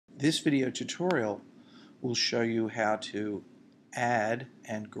This video tutorial will show you how to add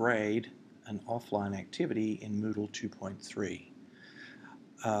and grade an offline activity in Moodle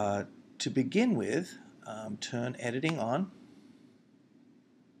 2.3. To begin with, turn editing on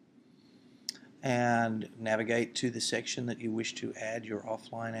and navigate to the section that you wish to add your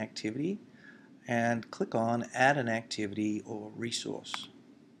offline activity and click on Add an Activity or Resource.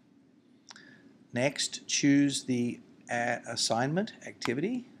 Next, choose the assignment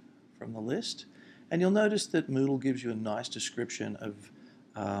activity from the list, and you'll notice that Moodle gives you a nice description of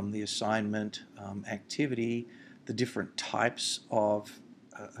the assignment activity, the different types of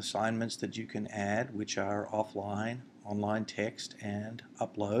assignments that you can add, which are offline, online text, and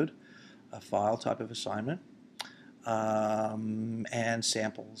upload, a file type of assignment, and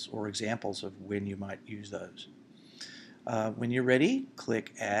samples or examples of when you might use those. When you're ready,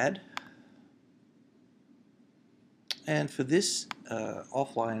 click Add. And for this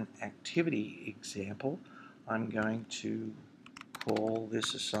offline activity example, I'm going to call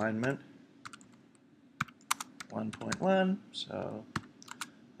this assignment 1.1.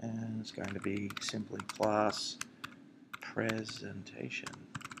 And it's going to be simply class presentation.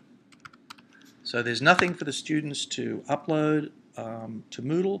 So there's nothing for the students to upload to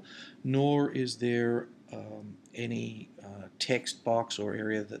Moodle, nor is there any text box or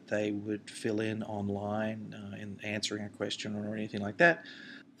area that they would fill in online in answering a question or anything like that.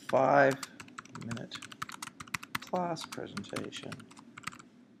 5-minute class presentation,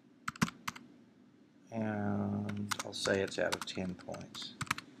 and I'll say it's out of 10 points.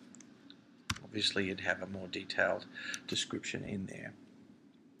 Obviously you'd have a more detailed description in there,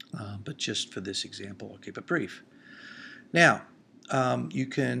 but just for this example I'll keep it brief. Now you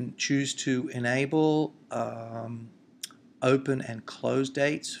can choose to enable open and close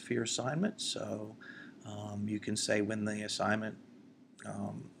dates for your assignment. So you can say when the assignment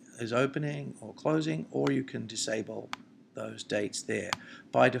is opening or closing, or you can disable those dates there.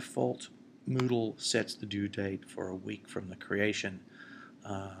 By default, Moodle sets the due date for a week from the creation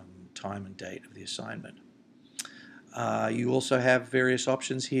time and date of the assignment. You also have various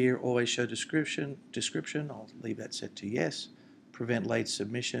options here. Always show description. I'll leave that set to yes. Prevent late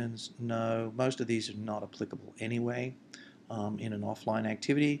submissions, no. Most of these are not applicable anyway in an offline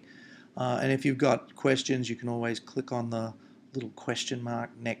activity. And if you've got questions, you can always click on the little question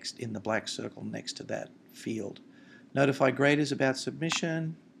mark next in the black circle next to that field. Notify graders about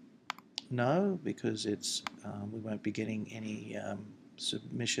submission, no, because it's we won't be getting any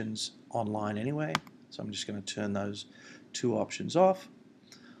submissions online anyway. So I'm just going to turn those two options off.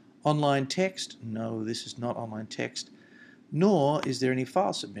 Online text, no, this is not online text, nor is there any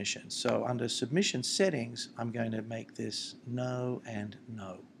file submission. So under submission settings, I'm going to make this no and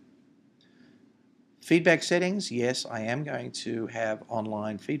no. Feedback settings, yes, I am going to have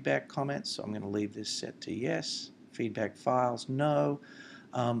online feedback comments, so I'm going to leave this set to yes. Feedback files, no.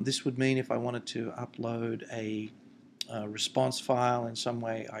 This would mean if I wanted to upload a response file in some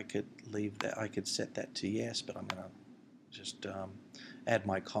way, I could leave that. I could set that to yes, but I'm going to just add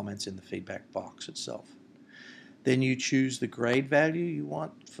my comments in the feedback box itself. Then you choose the grade value you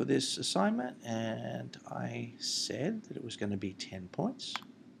want for this assignment, and I said that it was going to be 10 points.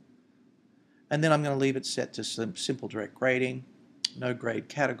 And then I'm going to leave it set to simple direct grading, no grade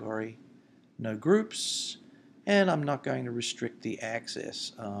category, no groups, and I'm not going to restrict the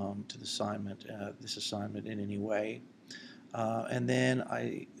access to the assignment, this assignment in any way. And then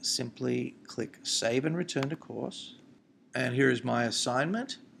I simply click Save and Return to Course. And here is my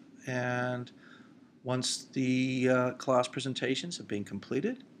assignment. And once the class presentations have been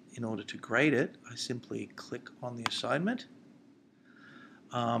completed, in order to grade it, I simply click on the assignment.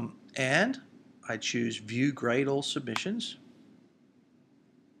 And I choose View Grade All Submissions.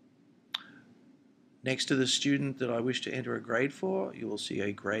 Next to the student that I wish to enter a grade for, you will see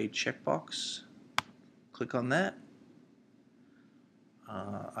a grade checkbox. Click on that.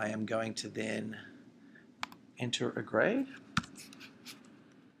 I am going to then enter a grade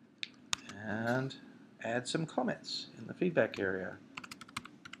and add some comments in the feedback area.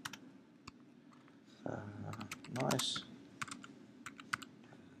 Nice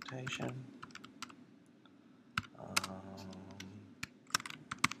presentation.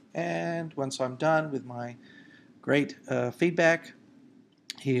 And once I'm done with my great feedback,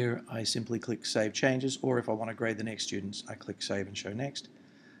 here I simply click Save Changes, or if I want to grade the next students, I click Save and Show Next.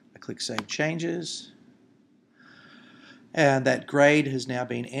 I click Save Changes, and that grade has now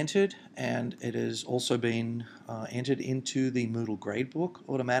been entered, and it has also been entered into the Moodle gradebook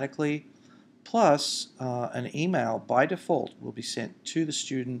automatically, plus an email by default will be sent to the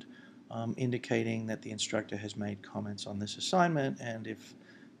student indicating that the instructor has made comments on this assignment, and if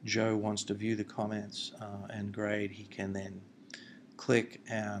Joe wants to view the comments and grade, he can then click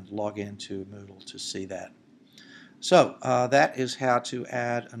and log into Moodle to see that. So that is how to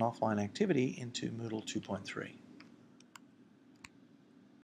add an offline activity into Moodle 2.3.